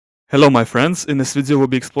Hello, my friends. In this video, we'll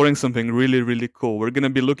be exploring something really cool. We're going to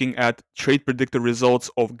be looking at trait predictor results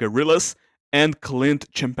of gorillas and Clint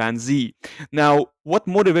chimpanzee. Now, what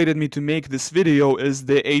motivated me to make this video is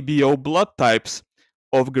the ABO blood types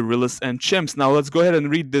of gorillas and chimps. Now, let's go ahead and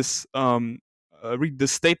read this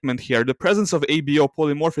statement here. The presence of ABO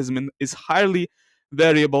polymorphism is highly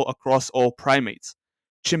variable across all primates.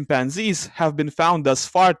 Chimpanzees have been found thus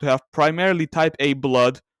far to have primarily type A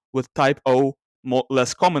blood with type O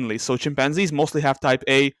less commonly. So chimpanzees mostly have type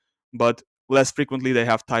A, but less frequently they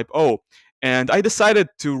have type O. And I decided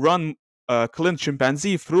to run Clint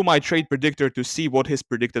chimpanzee through my trait predictor to see what his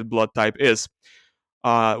predicted blood type is.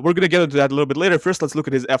 We're going to get into that a little bit later. First, let's look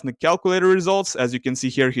at his ethnic calculator results. As you can see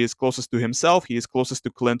here, he is closest to himself. He is closest to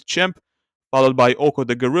Clint chimp, followed by Oko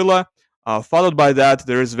the gorilla. Followed by that,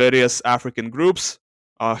 there is various African groups,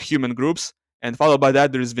 human groups, and followed by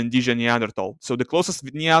that, there is Vendesia Neanderthal. So the closest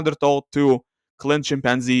Neanderthal to Clint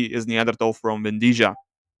chimpanzee is Neanderthal from Vendesia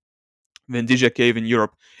cave in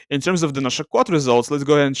Europe. In terms of the Nashakot results, let's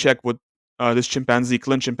go ahead and check what this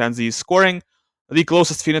Clint chimpanzee is scoring. The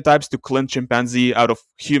closest phenotypes to Clint chimpanzee out of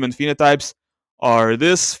human phenotypes are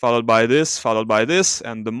this, followed by this, followed by this,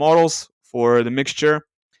 and the models for the mixture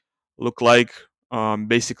look like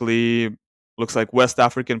basically looks like West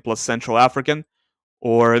African plus Central African,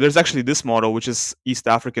 or there's actually this model which is East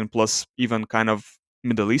African plus even kind of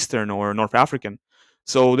Middle Eastern or North African.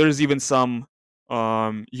 So there's even some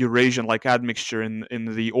Eurasian like admixture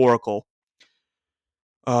in the oracle.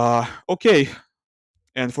 Okay,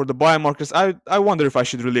 and for the biomarkers, I wonder if I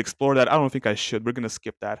should really explore that. I don't think I should. We're gonna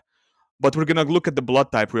skip that. But we're gonna look at the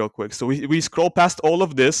blood type real quick. So we scroll past all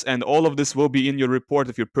of this, and all of this will be in your report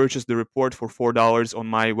if you purchase the report for $4 on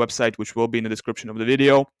my website, which will be in the description of the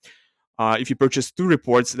video. If you purchase 2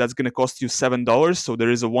 reports, that's going to cost you $7. So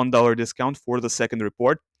there is a $1 discount for the second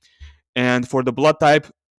report. And for the blood type,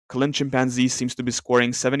 Clint chimpanzee seems to be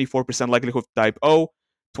scoring 74% likelihood type O,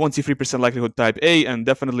 23% likelihood type A, and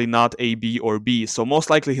definitely not A, B, or B. So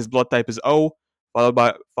most likely his blood type is O,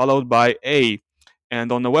 followed by A.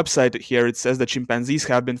 And on the website here, it says that chimpanzees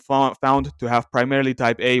have been found to have primarily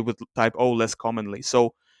type A with type O less commonly.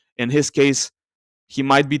 So in his case, he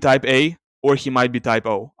might be type A or he might be type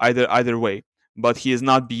O, either way. But he is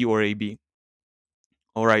not B or AB.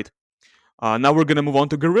 All right. Now we're going to move on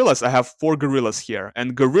to gorillas. I have 4 gorillas here,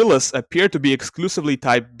 and gorillas appear to be exclusively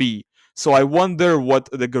type B. So I wonder what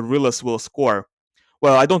the gorillas will score.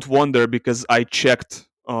 Well, I don't wonder because I checked.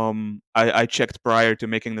 I checked prior to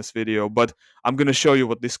making this video, but I'm going to show you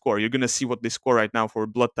what they score. You're going to see what they score right now for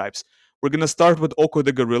blood types. We're going to start with Oko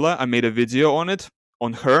the gorilla. I made a video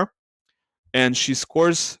on her, and she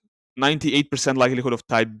scores 98% likelihood of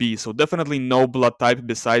type B. So definitely no blood type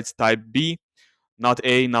besides type B. Not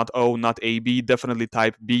A, not O, not AB, definitely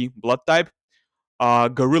type B blood type.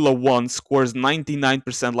 Gorilla 1 scores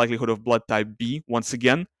 99% likelihood of blood type B, once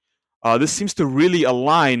again. This seems to really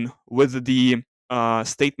align with the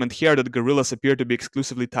statement here that gorillas appear to be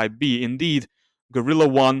exclusively type B. Indeed, Gorilla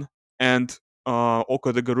 1 and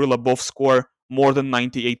Oko the gorilla both score more than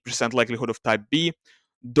 98% likelihood of type B.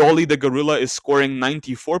 Dolly the gorilla is scoring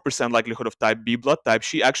 94% likelihood of type B blood type.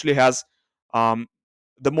 She actually has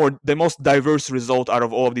the most diverse result out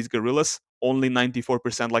of all of these gorillas, only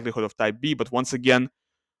 94% likelihood of type B, but once again,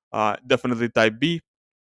 definitely type B.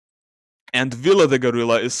 And Villa the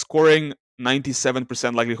gorilla is scoring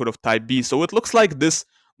 97% likelihood of type B. So it looks like this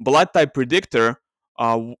blood type predictor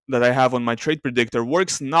that I have on my trait predictor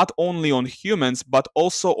works not only on humans, but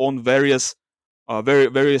also on various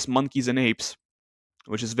monkeys and apes,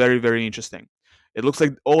 which is very interesting. It looks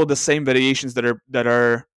like all the same variations that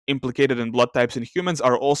are implicated in blood types in humans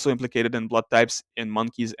are also implicated in blood types in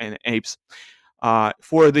monkeys and apes.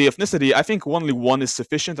 For the ethnicity, I think only one is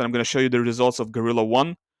sufficient, and I'm going to show you the results of Gorilla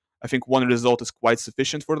 1. I think one result is quite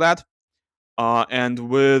sufficient for that. And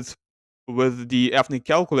with the ethnic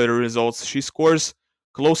calculator results, she scores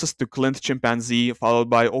closest to Clint chimpanzee, followed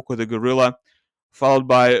by Oko the gorilla, followed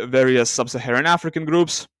by various sub-Saharan African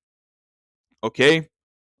groups. Okay,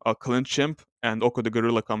 Clint chimp and Oko the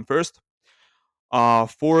gorilla come first.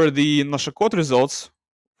 For the Nashakot results,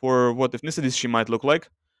 for what ethnicities she might look like,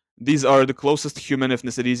 these are the closest human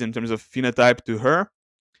ethnicities in terms of phenotype to her.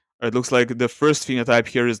 It looks like the first phenotype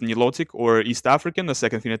here is Nilotic or East African, the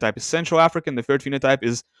second phenotype is Central African, the third phenotype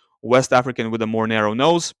is West African with a more narrow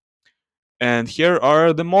nose. And here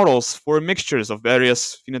are the models for mixtures of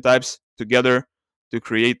various phenotypes together to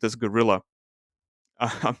create this gorilla.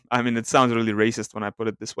 I mean, it sounds really racist when I put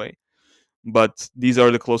it this way, but these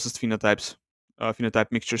are the closest phenotype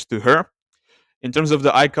mixtures to her. In terms of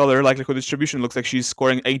the eye color likelihood distribution, it looks like she's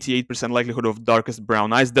scoring 88% likelihood of darkest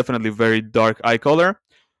brown eyes, definitely very dark eye color.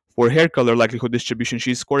 For hair color likelihood distribution,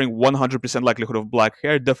 she's scoring 100% likelihood of black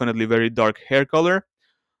hair, definitely very dark hair color.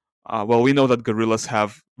 Well, we know that gorillas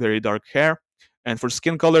have very dark hair. And for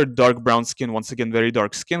skin color, dark brown skin, once again, very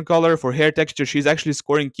dark skin color. For hair texture, she's actually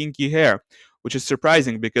scoring kinky hair, which is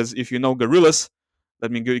surprising because if you know gorillas,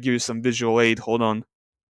 let me give you some visual aid. Hold on.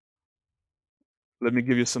 Let me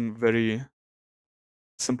give you some very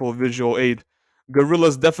simple visual aid.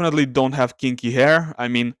 Gorillas definitely don't have kinky hair. I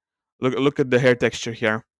mean, look at the hair texture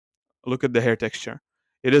here. Look at the hair texture.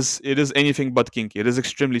 It is anything but kinky. It is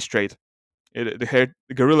extremely straight. The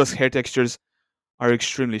gorilla's hair textures are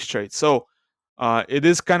extremely straight. So it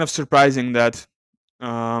is kind of surprising that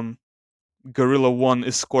um, Gorilla 1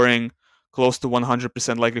 is scoring close to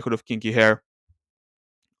 100% likelihood of kinky hair.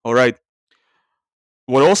 All right.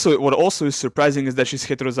 What also is surprising is that she's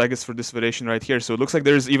heterozygous for this variation right here. So it looks like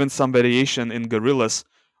there's even some variation in gorillas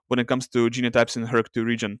when it comes to genotypes in HERC2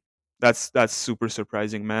 region. That's super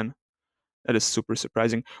surprising, man. That is super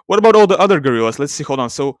surprising. What about all the other gorillas? Let's see. Hold on.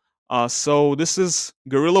 So this is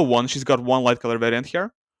Gorilla 1. She's got one light color variant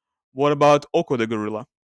here. What about Oko the gorilla?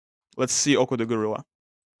 Let's see Oko the gorilla.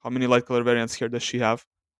 How many light color variants here does she have?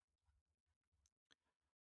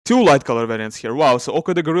 Two light color variants here. Wow, so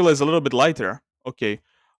Oko the gorilla is a little bit lighter. Okay.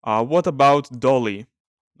 What about Dolly?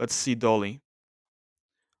 Let's see Dolly.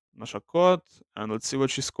 Mashakot, and let's see what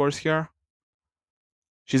she scores here.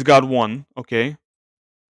 She's got one. Okay.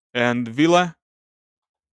 And Vila.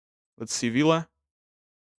 Let's see Vila.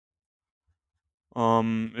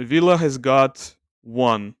 Vila has got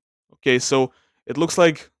one. Okay, so it looks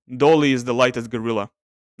like Dolly is the lightest gorilla.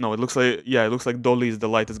 No, it looks like Dolly is the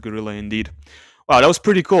lightest gorilla indeed. Wow, that was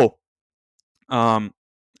pretty cool.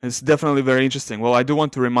 It's definitely very interesting. Well, I do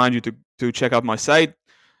want to remind you to check out my site.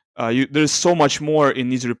 There's so much more in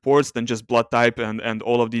these reports than just blood type and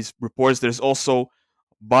all of these reports. There's also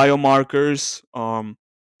biomarkers,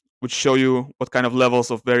 which show you what kind of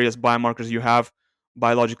levels of various biomarkers you have,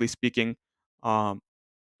 biologically speaking. Um,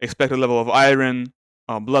 Expected level of iron,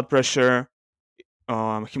 blood pressure,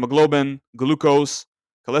 hemoglobin, glucose,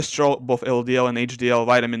 cholesterol, both LDL and HDL,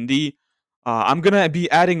 vitamin D. I'm gonna be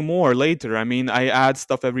adding more later. I mean, I add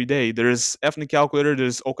stuff every day. There's ethnic calculator,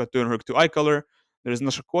 there's OCA2 and HERC2 eye color, there's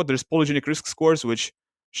Nashakot, there's polygenic risk scores, which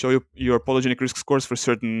show you your polygenic risk scores for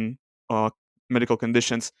certain medical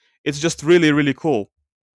conditions. It's just really, really cool.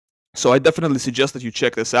 So I definitely suggest that you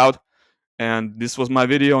check this out. And this was my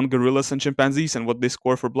video on gorillas and chimpanzees and what they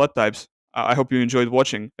score for blood types. I hope you enjoyed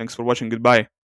watching. Thanks for watching. Goodbye.